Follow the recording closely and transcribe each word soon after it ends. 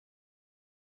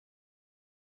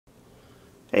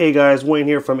Hey guys, Wayne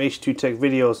here from H2 Tech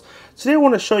Videos. Today I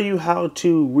want to show you how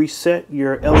to reset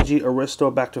your LG Aristo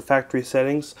back to factory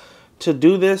settings. To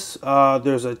do this,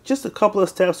 there's just a couple of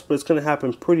steps, but it's going to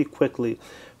happen pretty quickly.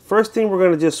 First thing, we're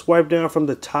going to just swipe down from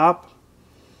the top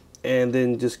and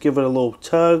then just give it a little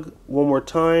tug one more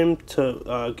time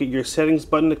to get your settings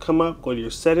button to come up. Go to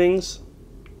your settings.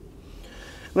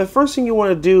 And the first thing you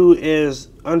want to do is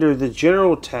under the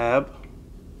General tab.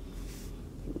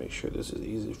 Make sure this is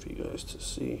easy for you guys to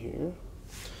see here.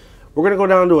 We're going to go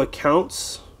down to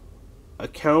accounts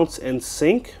and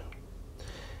sync,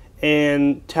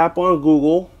 and tap on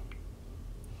Google.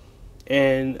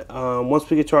 And once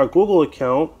we get to our Google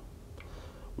account,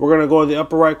 we're going to go to the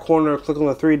upper right corner, click on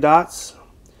the three dots,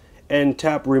 and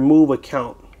tap remove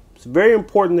account. It's very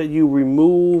important that you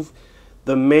remove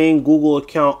the main Google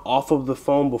account off of the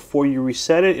phone before you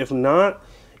reset it. If not,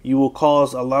 you will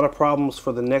cause a lot of problems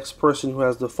for the next person who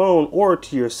has the phone, or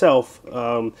to yourself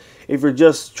if you're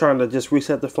just trying to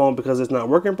reset the phone because it's not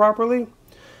working properly.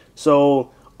 So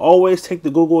always take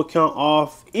the Google account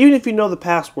off, even if you know the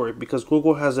password, because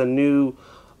Google has a new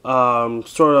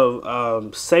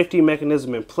safety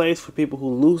mechanism in place for people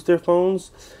who lose their phones.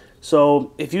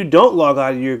 So if you don't log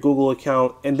out of your Google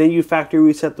account and then you factory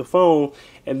reset the phone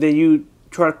and then you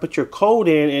try to put your code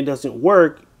in and it doesn't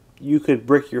work, you could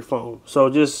brick your phone. So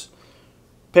just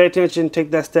pay attention,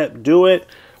 take that step, do it.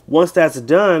 Once that's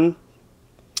done,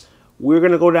 we're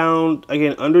going to go down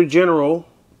again under General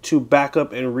to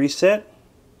backup and reset.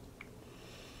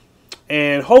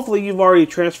 And hopefully you've already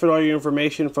transferred all your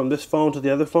information from this phone to the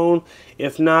other phone.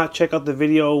 If not, check out the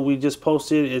video we just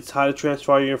posted. It's how to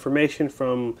transfer all your information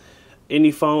from any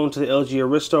phone to the LG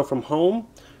Aristo from home.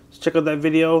 So check out that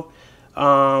video.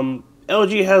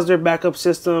 LG has their backup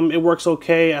system. It works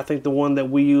okay. I think the one that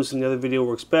we use in the other video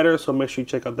works better, so make sure you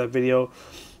check out that video.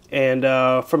 And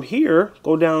from here,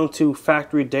 go down to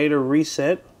factory data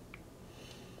reset,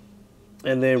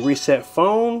 and then reset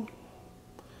phone,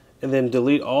 and then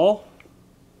delete all,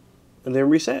 and then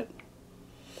reset.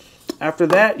 After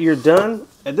that, you're done.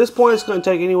 At this point, it's going to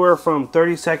take anywhere from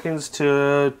 30 seconds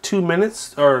to 2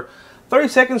 minutes, or 30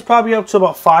 seconds probably up to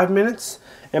about 5 minutes.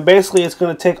 And basically, it's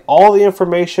going to take all the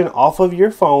information off of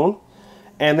your phone,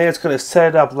 and then it's going to set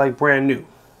it up like brand new.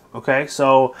 Okay,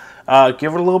 so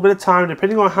give it a little bit of time.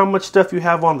 Depending on how much stuff you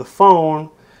have on the phone,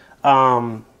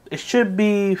 it should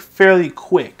be fairly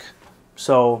quick.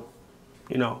 So,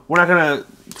 you know, we're not going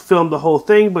to film the whole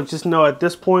thing, but just know at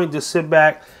this point, just sit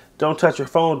back, don't touch your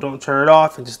phone, don't turn it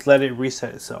off, and just let it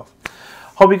reset itself.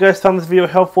 Hope you guys found this video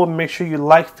helpful. Make sure you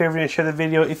like, favorite, and share the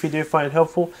video if you did find it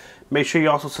helpful. Make sure you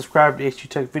also subscribe to H2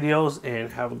 Tech Videos,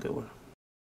 and have a good one.